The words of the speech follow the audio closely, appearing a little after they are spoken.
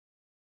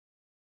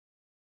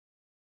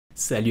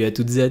Salut à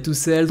toutes et à tous,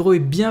 c'est Aeldro et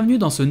bienvenue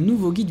dans ce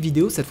nouveau guide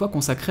vidéo, cette fois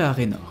consacré à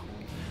Raynor.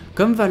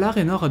 Comme Vala,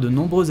 Raynor a de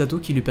nombreux atos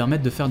qui lui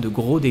permettent de faire de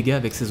gros dégâts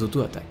avec ses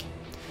auto-attaques.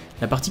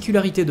 La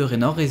particularité de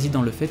Raynor réside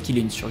dans le fait qu'il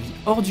ait une survie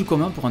hors du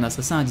commun pour un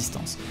assassin à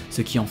distance,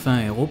 ce qui en fait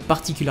un héros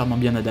particulièrement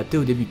bien adapté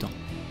aux débutants.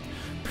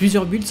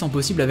 Plusieurs builds sont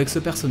possibles avec ce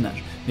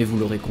personnage, mais vous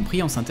l'aurez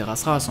compris, on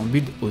s'intéressera à son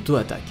build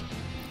auto-attaque.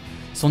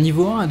 Son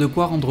niveau 1 a de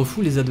quoi rendre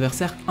fou les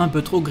adversaires un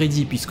peu trop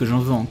greedy, puisque j'en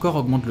veux encore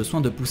augmente le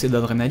soin de poussée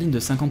d'adrénaline de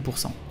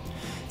 50%.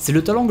 C'est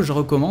le talent que je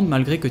recommande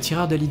malgré que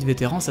tireur d'élite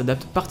vétéran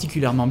s'adapte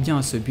particulièrement bien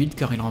à ce build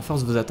car il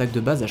renforce vos attaques de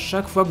base à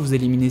chaque fois que vous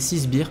éliminez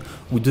 6 sbires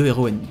ou 2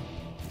 héros ennemis.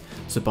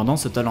 Cependant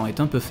ce talent est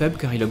un peu faible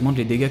car il augmente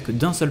les dégâts que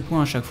d'un seul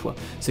point à chaque fois,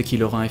 ce qui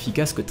le rend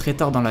efficace que très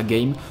tard dans la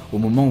game, au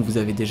moment où vous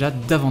avez déjà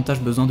davantage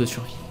besoin de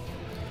survie.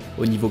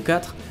 Au niveau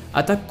 4,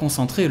 attaque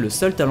concentrée est le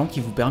seul talent qui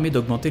vous permet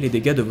d'augmenter les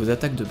dégâts de vos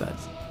attaques de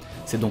base.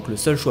 C'est donc le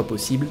seul choix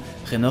possible,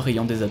 Raynor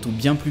ayant des atouts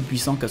bien plus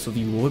puissants qu'assaut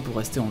vigoureux pour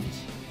rester en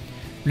vie.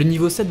 Le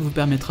niveau 7 vous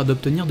permettra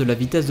d'obtenir de la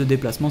vitesse de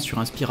déplacement sur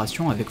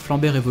inspiration avec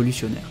flambée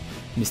révolutionnaire,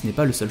 mais ce n'est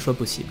pas le seul choix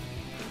possible.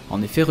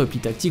 En effet, repli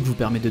tactique vous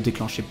permet de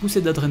déclencher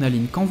poussée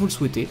d'adrénaline quand vous le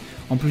souhaitez,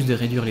 en plus de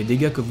réduire les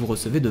dégâts que vous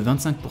recevez de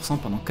 25%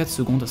 pendant 4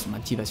 secondes à son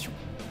activation.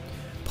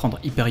 Prendre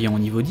Hyperion au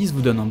niveau 10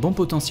 vous donne un bon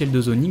potentiel de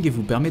zoning et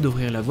vous permet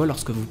d'ouvrir la voie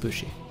lorsque vous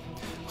pushez.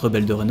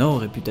 Rebelle de Raynor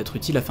aurait pu être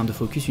utile afin de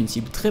focus une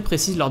cible très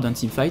précise lors d'un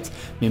teamfight,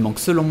 mais manque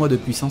selon moi de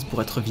puissance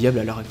pour être viable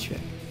à l'heure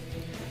actuelle.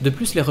 De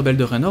plus, les rebelles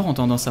de Raynor ont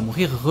tendance à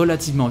mourir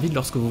relativement vite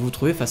lorsque vous vous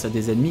trouvez face à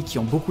des ennemis qui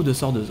ont beaucoup de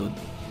sorts de zone.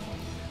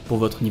 Pour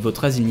votre niveau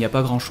 13, il n'y a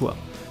pas grand choix.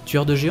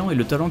 Tueur de géants est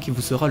le talent qui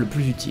vous sera le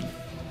plus utile.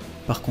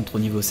 Par contre au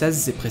niveau 16,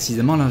 c'est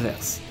précisément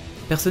l'inverse.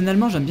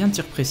 Personnellement j'aime bien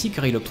tir précis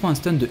car il octroie un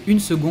stun de 1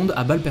 seconde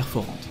à balle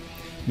perforante.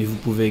 Mais vous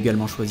pouvez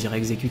également choisir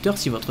exécuteur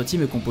si votre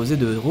team est composé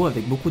de héros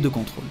avec beaucoup de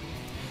contrôle.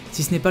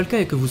 Si ce n'est pas le cas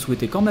et que vous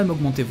souhaitez quand même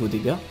augmenter vos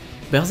dégâts,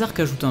 Berserk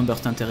ajoute un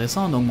burst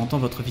intéressant en augmentant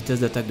votre vitesse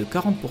d'attaque de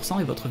 40%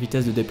 et votre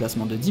vitesse de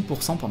déplacement de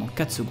 10% pendant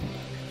 4 secondes.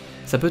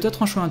 Ça peut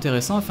être un choix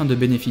intéressant afin de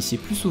bénéficier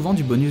plus souvent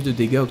du bonus de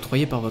dégâts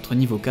octroyé par votre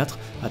niveau 4,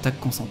 attaque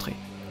concentrée.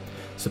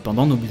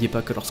 Cependant, n'oubliez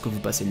pas que lorsque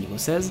vous passez le niveau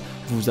 16,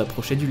 vous vous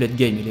approchez du late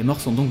game et les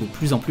morts sont donc de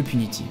plus en plus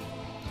punitives.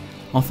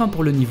 Enfin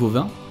pour le niveau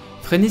 20,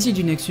 Frénésie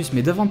du Nexus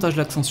met davantage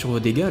l'accent sur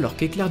vos dégâts alors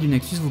qu'Éclair du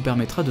Nexus vous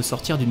permettra de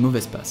sortir d'une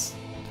mauvaise passe.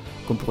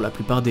 Comme pour la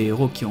plupart des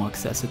héros qui ont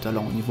accès à ce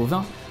talent au niveau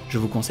 20, je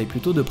vous conseille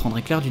plutôt de prendre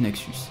Éclair du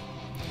Nexus.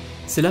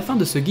 C'est la fin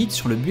de ce guide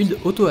sur le build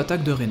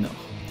auto-attaque de Raynor.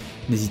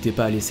 N'hésitez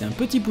pas à laisser un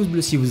petit pouce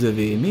bleu si vous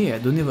avez aimé et à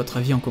donner votre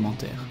avis en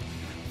commentaire.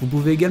 Vous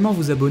pouvez également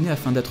vous abonner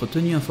afin d'être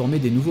tenu informé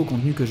des nouveaux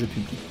contenus que je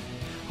publie.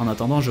 En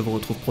attendant, je vous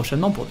retrouve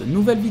prochainement pour de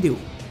nouvelles vidéos.